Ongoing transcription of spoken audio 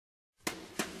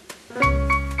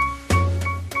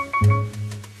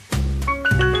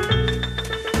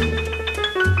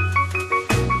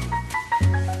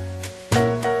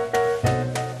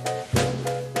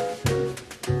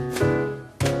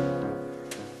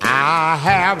I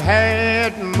have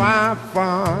had my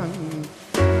fun.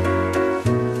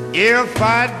 If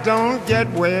I don't get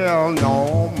well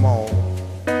no more,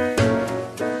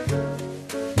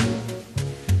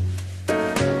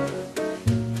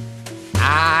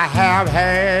 I have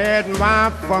had my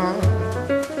fun.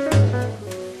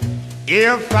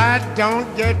 If I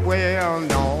don't get well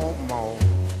no more,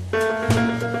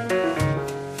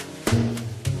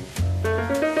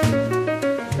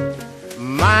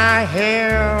 my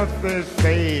health is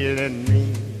failing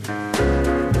me,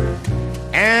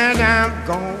 and I'm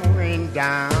going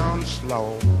down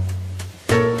slow.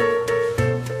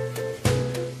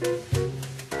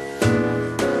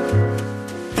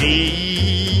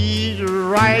 Please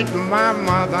write my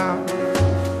mother,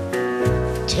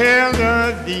 tell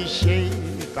her the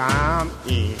shape I'm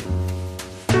in.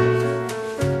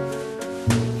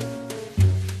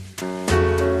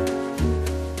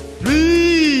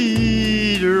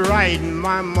 Please write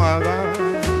my mother,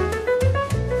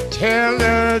 tell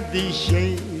her the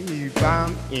shape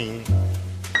I'm in.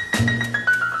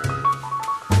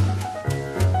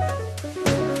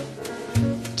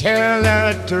 Tell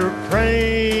her to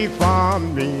pray for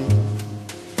me,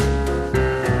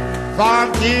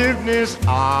 forgiveness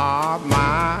of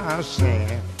my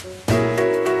sin.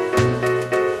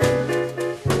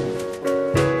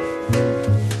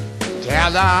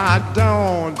 Tell her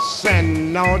don't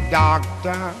send no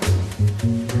doctor,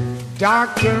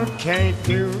 doctor can't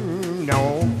do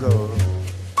no good.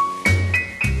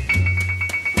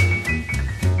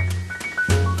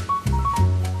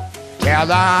 Tell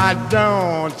her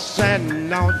don't send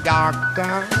no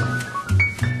doctor,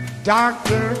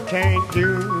 doctor can't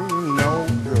do no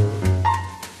good.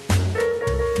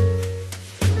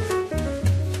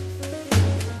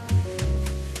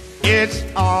 It's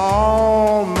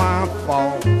all my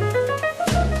fault.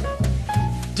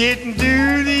 Didn't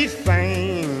do these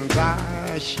things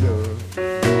I should.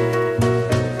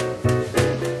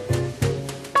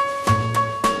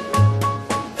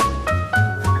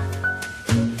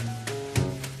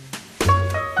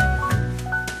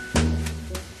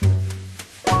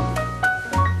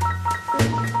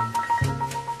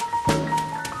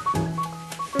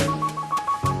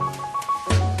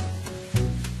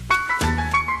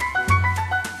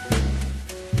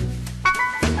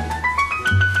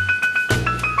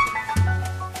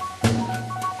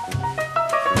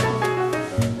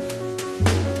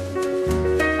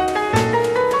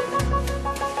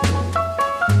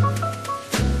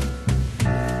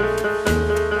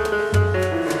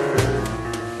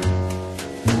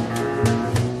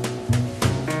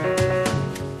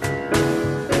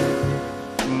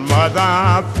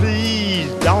 Mother, please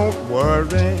don't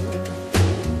worry.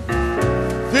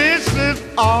 This is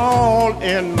all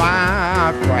in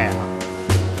my prayer.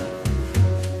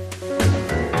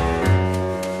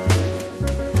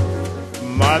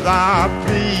 Mother,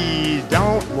 please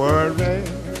don't worry.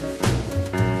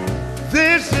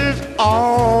 This is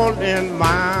all in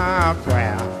my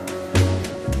prayer.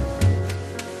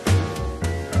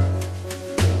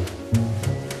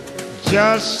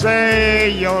 Just say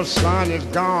your son is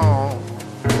gone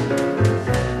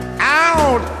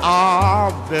out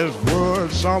of this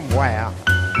world somewhere.